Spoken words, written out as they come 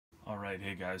Alright,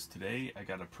 hey guys, today I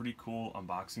got a pretty cool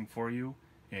unboxing for you,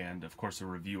 and of course a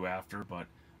review after, but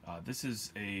this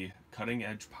is a cutting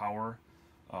edge power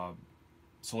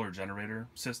solar generator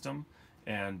system,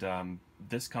 and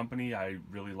this company I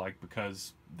really like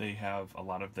because they have a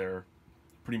lot of their,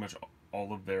 pretty much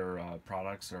all of their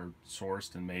products are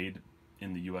sourced and made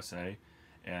in the USA,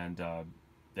 and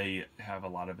they have a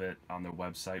lot of it on their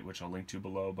website, which I'll link to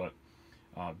below, but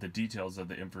the details of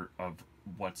of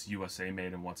what's USA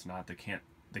made and what's not, they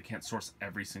can't source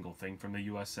every single thing from the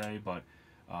USA, but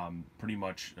pretty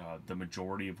much the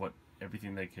majority of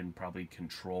everything they can probably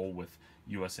control with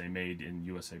USA made in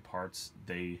USA parts,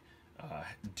 they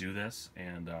do this,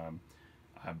 and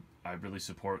I really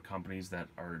support companies that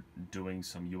are doing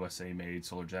some USA made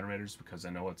solar generators, because I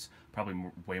know it's probably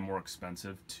way more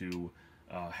expensive to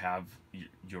have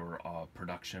your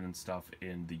production and stuff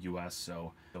in the US.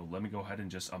 So let me go ahead and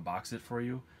just unbox it for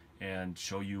you and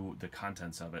show you the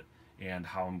contents of it and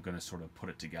how I'm going to sort of put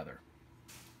it together.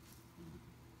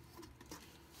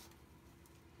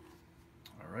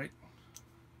 Alright,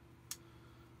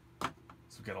 so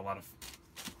we've got a lot of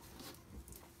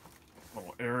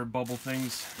little air bubble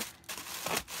things.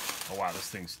 Oh wow, this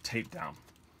thing's taped down.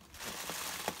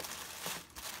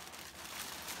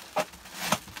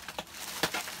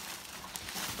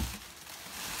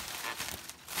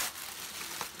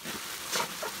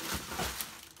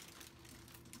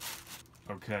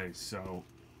 Okay, so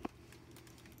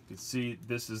you can see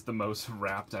this is the most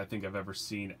wrapped I think I've ever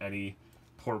seen any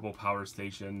portable power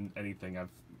station, anything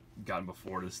I've gotten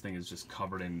before. This thing is just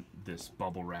covered in this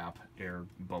bubble wrap, air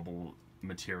bubble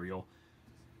material.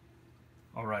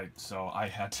 Alright, so I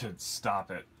had to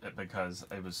stop it because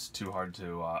it was too hard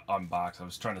to unbox. I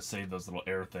was trying to save those little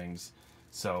air things,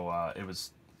 so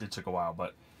it took a while,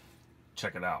 but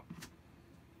check it out.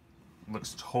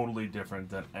 Looks totally different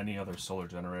than any other solar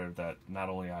generator that not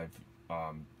only I've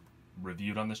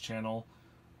reviewed on this channel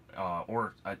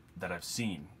that I've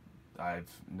seen. I've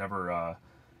never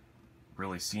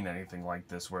really seen anything like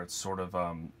this, where it's sort of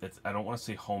I don't want to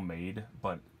say homemade,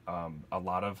 but a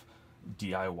lot of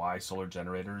DIY solar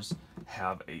generators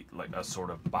have a sort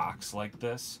of box like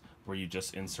this where you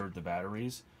just insert the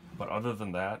batteries. But other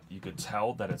than that, you could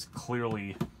tell that it's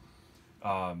clearly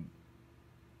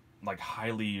like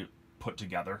highly put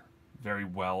together, very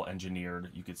well engineered.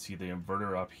 You could see the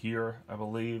inverter up here, I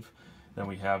believe. Then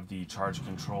we have the charge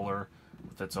controller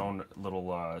with its own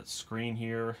little screen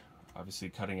here, obviously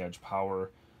cutting edge power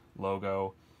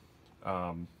logo.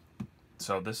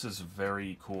 So this is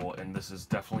very cool, and this is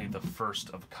definitely the first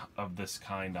of this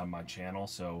kind on my channel,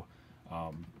 so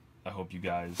I hope you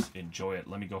guys enjoy it.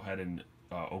 Let me go ahead and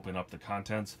open up the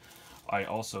contents. I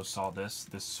also saw this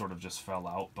sort of just fell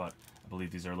out, but I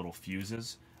believe these are little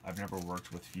fuses. I've never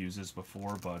worked with fuses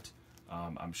before, but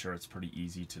I'm sure it's pretty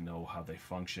easy to know how they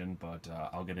function, but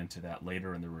I'll get into that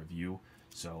later in the review.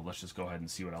 So let's just go ahead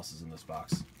and see what else is in this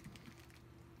box.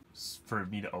 For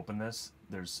me to open this,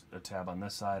 there's a tab on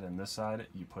this side and this side.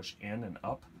 You push in and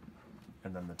up,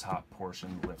 and then the top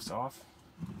portion lifts off.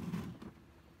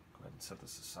 Go ahead and set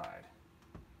this aside.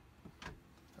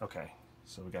 Okay,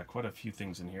 so we got quite a few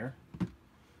things in here.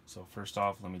 So first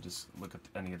off, let me just look at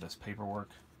any of this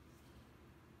paperwork.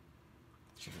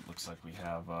 So it looks like we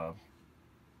have a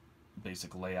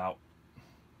basic layout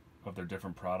of their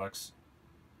different products,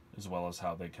 as well as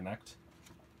how they connect.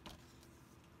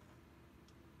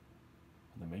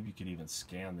 And then maybe you could even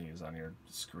scan these on your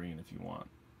screen if you want,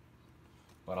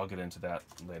 but I'll get into that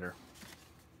later.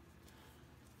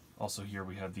 Also here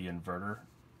we have the inverter.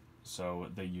 So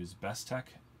they use Bestech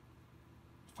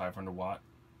 500 watt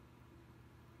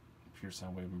pure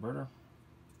sound wave inverter.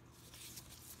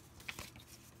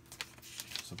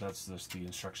 So that's just the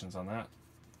instructions on that.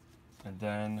 And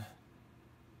then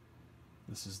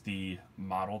this is the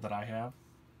model that I have.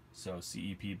 So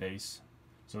CEP base.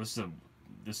 So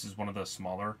this is one of the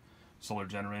smaller solar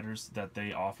generators that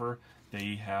they offer.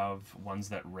 They have ones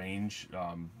that range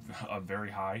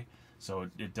very high. So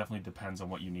it definitely depends on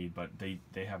what you need, but they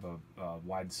have a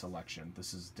wide selection.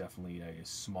 This is definitely a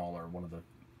smaller, one of the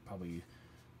probably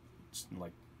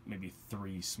like maybe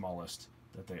 3 smallest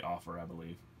that they offer, I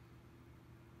believe.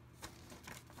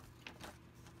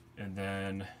 And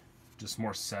then just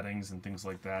more settings and things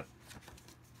like that.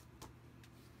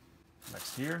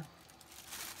 Next here,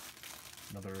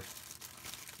 another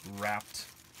wrapped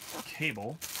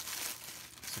cable.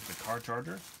 This is the car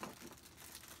charger.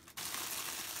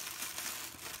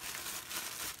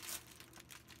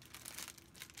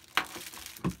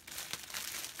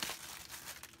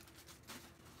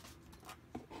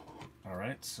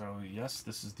 Alright, so yes,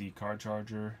 this is the car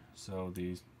charger. So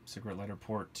the cigarette lighter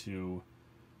port to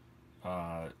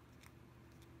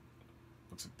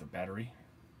looks like the battery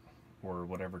or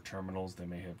whatever terminals they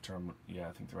may have. Yeah,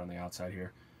 I think they're on the outside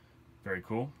here. Very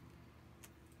cool.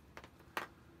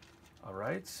 All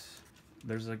right,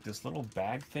 there's like this little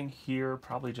bag thing here,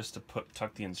 probably just to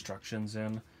tuck the instructions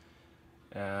in.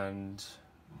 And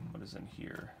what is in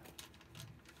here?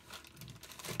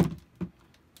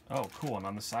 Oh, cool. And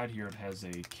on the side here, it has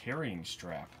a carrying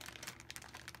strap.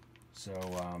 So,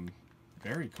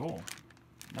 very cool.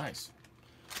 Nice.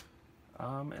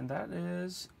 And that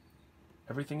is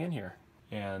everything in here.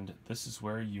 And this is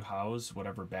where you house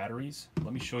whatever batteries.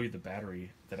 Let me show you the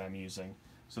battery that I'm using.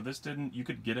 So this you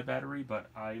could get a battery, but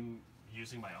I'm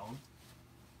using my own.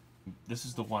 This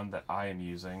is the one that I am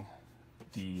using.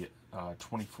 The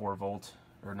 12 volt,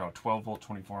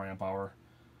 24 amp hour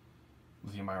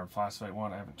lithium iron phosphate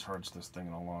one. I haven't charged this thing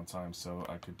in a long time, so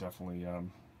I could definitely,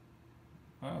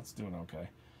 well, it's doing okay.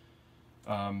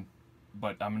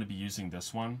 But I'm going to be using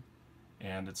this one,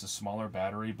 and it's a smaller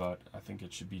battery, but I think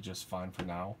it should be just fine for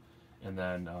now. And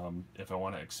then if I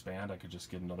want to expand, I could just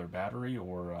get another battery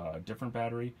or a different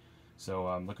battery. So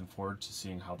I'm looking forward to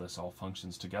seeing how this all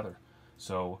functions together.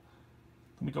 So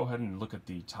let me go ahead and look at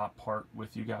the top part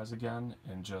with you guys again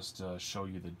and just show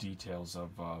you the details of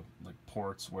like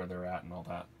ports, where they're at and all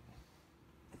that.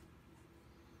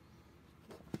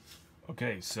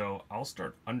 Okay, so I'll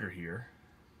start under here.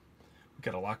 We've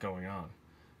got a lot going on.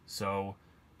 So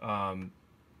I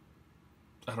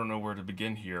don't know where to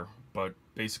begin here, but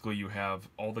basically you have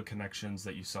all the connections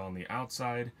that you saw on the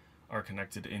outside are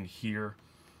connected in here,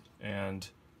 and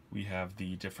we have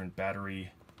the different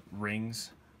battery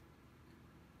rings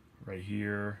right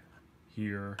here,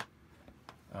 here.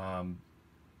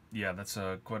 Yeah, that's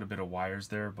quite a bit of wires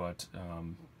there, but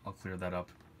I'll clear that up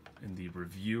in the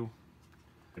review.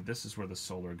 This is where the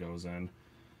solar goes in.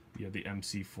 You have the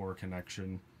MC4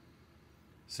 connection.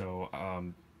 So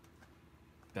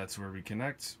that's where we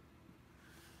connect.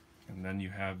 And then you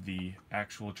have the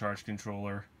actual charge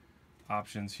controller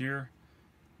options here.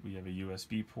 We have a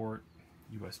USB port,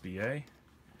 USB-A.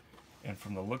 And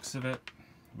from the looks of it,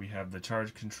 we have the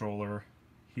charge controller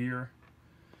here.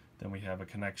 Then we have a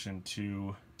connection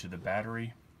to the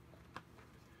battery.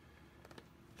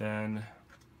 Then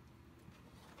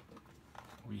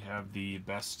we have the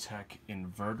Best Tech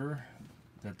inverter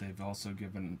that they've also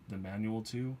given the manual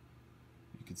to. You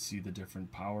can see the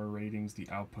different power ratings. The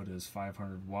output is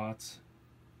 500 watts.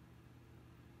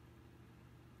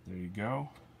 There you go.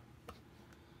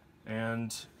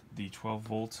 And the 12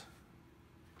 volt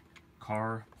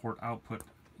car port output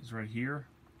is right here.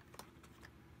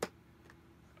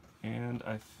 And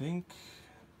I think,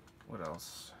 what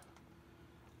else?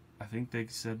 I think they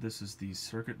said this is the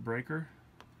circuit breaker.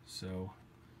 So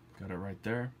got it right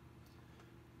there.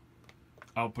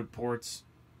 Output ports,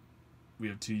 we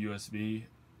have two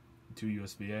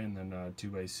USB-A and then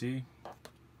two AC.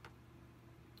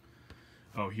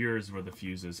 Oh, here's where the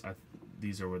fuses,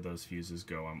 these are where those fuses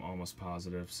go, I'm almost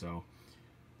positive. So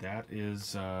that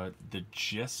is the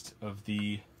gist of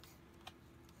the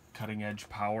cutting edge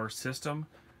power system.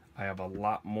 I have a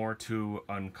lot more to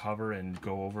uncover and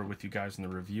go over with you guys in the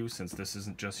review, since this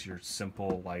isn't just your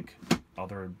simple like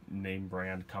other name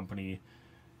brand company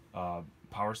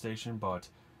power station, but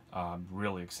I'm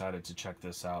really excited to check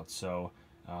this out. So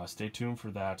stay tuned for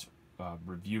that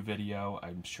review video.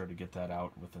 I'm sure to get that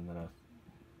out within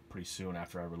pretty soon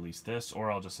after I release this,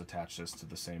 or I'll just attach this to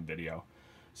the same video.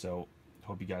 So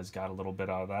hope you guys got a little bit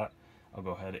out of that. I'll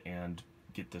go ahead and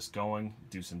get this going,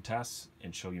 do some tests,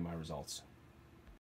 and show you my results.